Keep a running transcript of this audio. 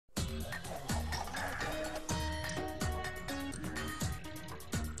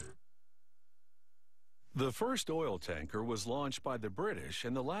The first oil tanker was launched by the British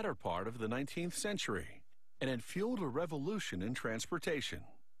in the latter part of the 19th century, and it fueled a revolution in transportation.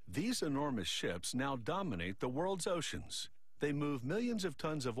 These enormous ships now dominate the world's oceans. They move millions of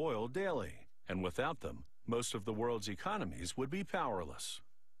tons of oil daily, and without them, most of the world's economies would be powerless.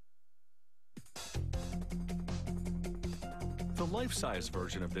 The life-size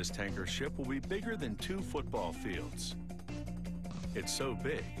version of this tanker ship will be bigger than 2 football fields. It's so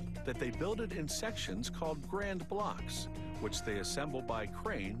big that they build it in sections called grand blocks, which they assemble by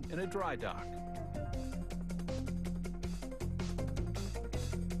crane in a dry dock.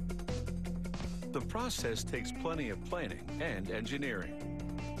 The process takes plenty of planning and engineering.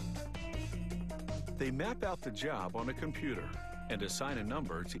 They map out the job on a computer and assign a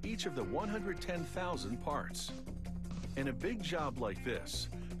number to each of the 110,000 parts. In a big job like this,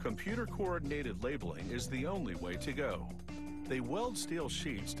 computer-coordinated labeling is the only way to go. They weld steel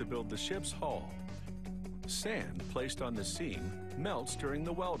sheets to build the ship's hull. Sand placed on the seam melts during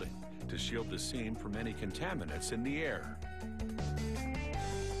the welding to shield the seam from any contaminants in the air.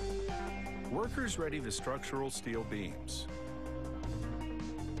 Workers ready the structural steel beams.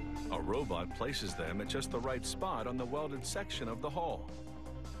 A robot places them at just the right spot on the welded section of the hull.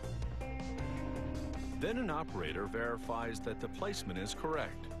 Then an operator verifies that the placement is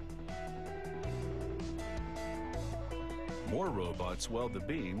correct. More robots weld the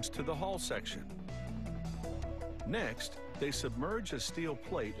beams to the hull section. Next, they submerge a steel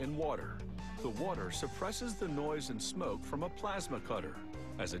plate in water. The water suppresses the noise and smoke from a plasma cutter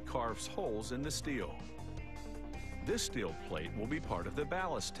as it carves holes in the steel. This steel plate will be part of the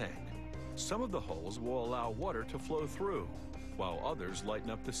ballast tank. Some of the holes will allow water to flow through, while others lighten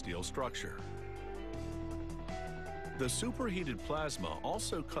up the steel structure. The superheated plasma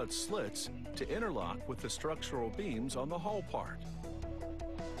also cuts slits to interlock with the structural beams on the hull part.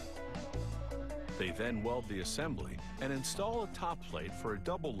 They then weld the assembly and install a top plate for a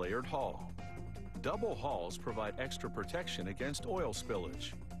double-layered hull. Double hulls provide extra protection against oil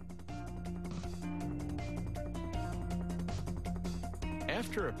spillage.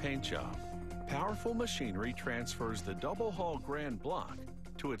 After a paint job, powerful machinery transfers the double hull grand block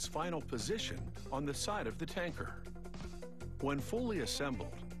to its final position on the side of the tanker. When fully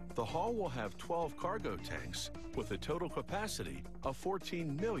assembled, the hull will have 12 cargo tanks with a total capacity of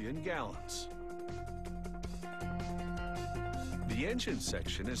 14 million gallons. The engine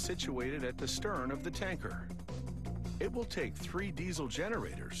section is situated at the stern of the tanker. It will take 3 diesel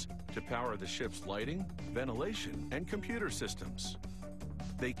generators to power the ship's lighting, ventilation, and computer systems.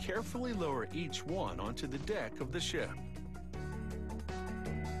 They carefully lower each one onto the deck of the ship.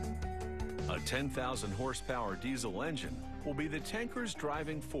 A 10,000 horsepower diesel engine will be the tanker's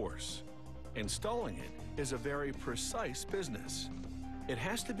driving force. Installing it is a very precise business. It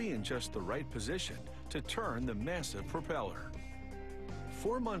has to be in just the right position to turn the massive propeller.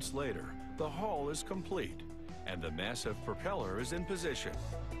 4 months later, the hull is complete and the massive propeller is in position.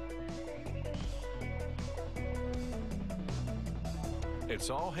 It's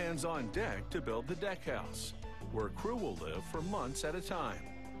all hands on deck to build the deck house, where crew will live for months at a time.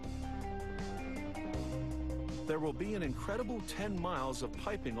 There will be an incredible 10 miles of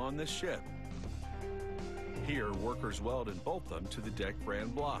piping on this ship. Here, workers weld and bolt them to the deck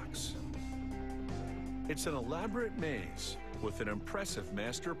grand blocks. It's an elaborate maze with an impressive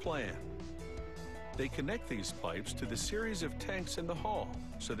master plan. They connect these pipes to the series of tanks in the hull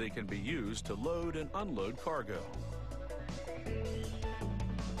so they can be used to load and unload cargo.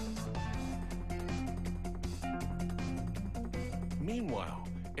 Meanwhile,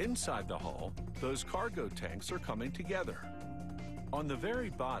 inside the hull, those cargo tanks are coming together. On the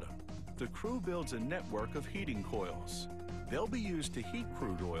very bottom, the crew builds a network of heating coils. They'll be used to heat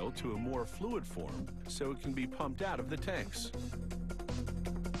crude oil to a more fluid form so it can be pumped out of the tanks.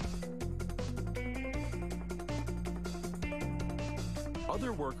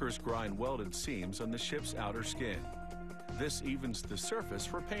 Other workers grind welded seams on the ship's outer skin. This evens the surface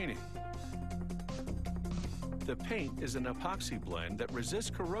for painting. The paint is an epoxy blend that resists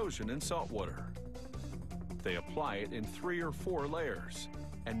corrosion in saltwater. They apply it in 3 or 4 layers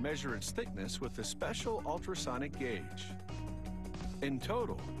and measure its thickness with a special ultrasonic gauge. In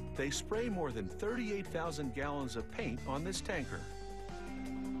total, they spray more than 38,000 gallons of paint on this tanker.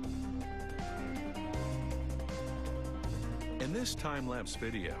 In this time-lapse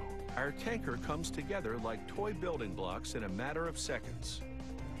video, our tanker comes together like toy building blocks in a matter of seconds.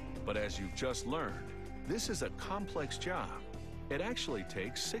 But as you've just learned, this is a complex job. It actually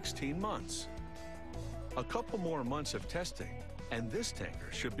takes 16 months. A couple more months of testing, and this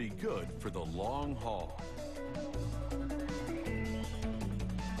tanker should be good for the long haul.